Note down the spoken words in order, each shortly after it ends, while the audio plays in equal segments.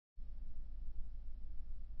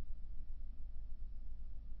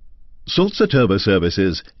Sulzer Turbo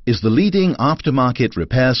Services is the leading aftermarket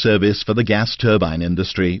repair service for the gas turbine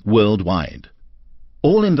industry worldwide.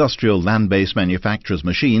 All industrial land-based manufacturers'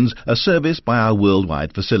 machines are serviced by our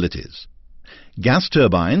worldwide facilities. Gas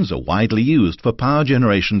turbines are widely used for power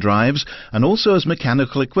generation drives and also as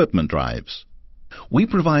mechanical equipment drives. We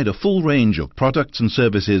provide a full range of products and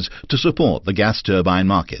services to support the gas turbine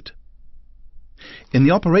market. In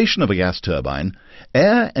the operation of a gas turbine,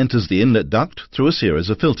 air enters the inlet duct through a series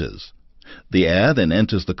of filters. The air then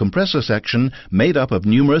enters the compressor section made up of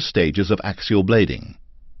numerous stages of axial blading.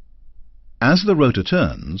 As the rotor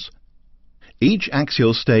turns, each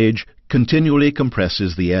axial stage continually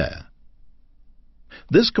compresses the air.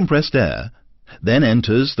 This compressed air then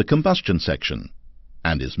enters the combustion section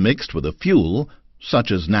and is mixed with a fuel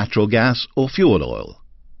such as natural gas or fuel oil.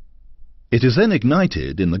 It is then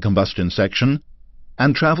ignited in the combustion section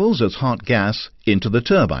and travels as hot gas into the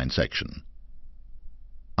turbine section.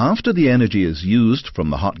 After the energy is used from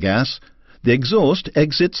the hot gas, the exhaust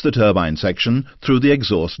exits the turbine section through the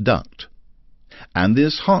exhaust duct, and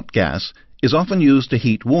this hot gas is often used to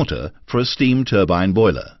heat water for a steam turbine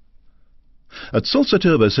boiler. At Sulzer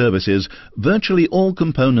Turbo Services, virtually all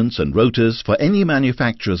components and rotors for any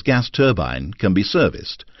manufacturer's gas turbine can be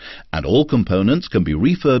serviced, and all components can be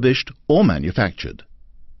refurbished or manufactured.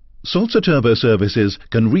 Sulzer Turbo Services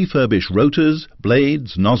can refurbish rotors,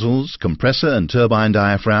 blades, nozzles, compressor and turbine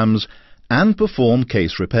diaphragms, and perform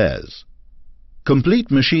case repairs.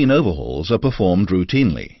 Complete machine overhauls are performed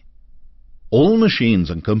routinely. All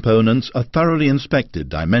machines and components are thoroughly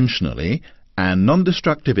inspected dimensionally, and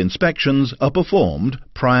non-destructive inspections are performed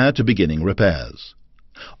prior to beginning repairs.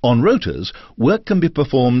 On rotors, work can be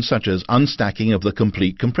performed such as unstacking of the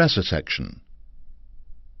complete compressor section.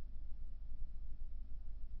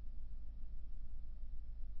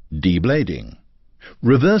 Deblading,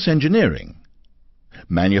 reverse engineering,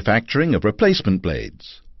 manufacturing of replacement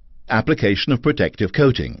blades, application of protective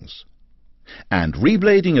coatings, and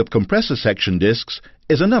reblading of compressor section discs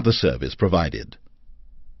is another service provided.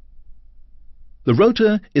 The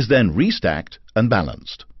rotor is then restacked and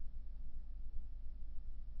balanced.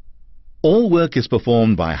 All work is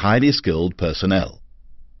performed by highly skilled personnel.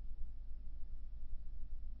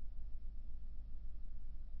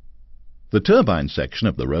 The turbine section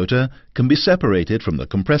of the rotor can be separated from the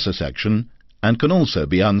compressor section and can also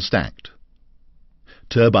be unstacked.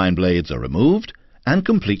 Turbine blades are removed and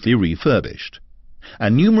completely refurbished,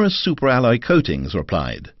 and numerous superalloy coatings are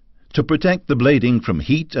applied to protect the blading from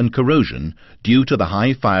heat and corrosion due to the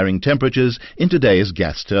high firing temperatures in today's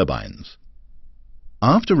gas turbines.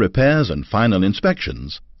 After repairs and final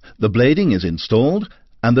inspections, the blading is installed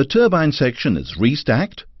and the turbine section is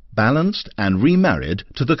restacked, balanced and remarried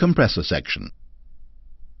to the compressor section.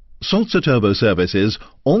 Sulzer Turbo Services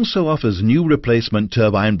also offers new replacement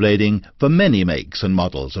turbine blading for many makes and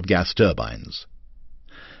models of gas turbines.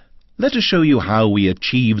 Let us show you how we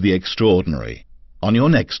achieve the extraordinary on your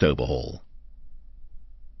next overhaul.